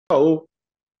know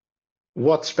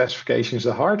what specifications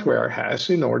the hardware has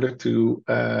in order to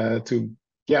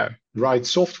write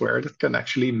software that can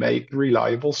actually make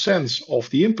reliable sense of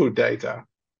the input data,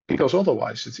 because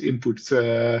otherwise it's input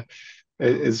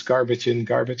is garbage in,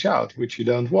 garbage out, which you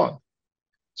don't want.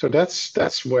 So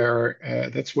that's where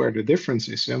the difference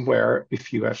is, and where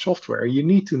if you have software, you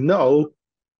need to know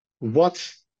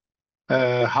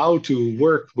how to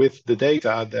work with the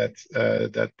data that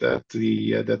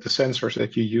the sensors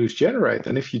that you use generate.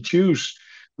 And if you choose,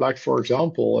 like for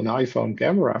example, an iPhone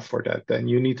camera for that, then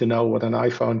you need to know what an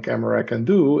iPhone camera can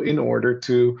do in order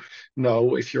to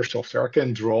know if your software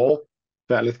can draw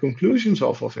valid conclusions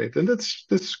off of it. And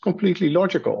that's completely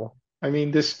logical. I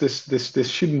mean, this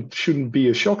shouldn't be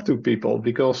a shock to people,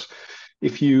 because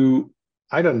if you,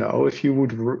 I don't know, if you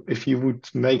would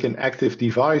make an active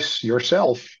device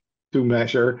yourself to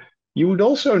measure, you would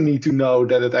also need to know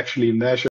that it actually measures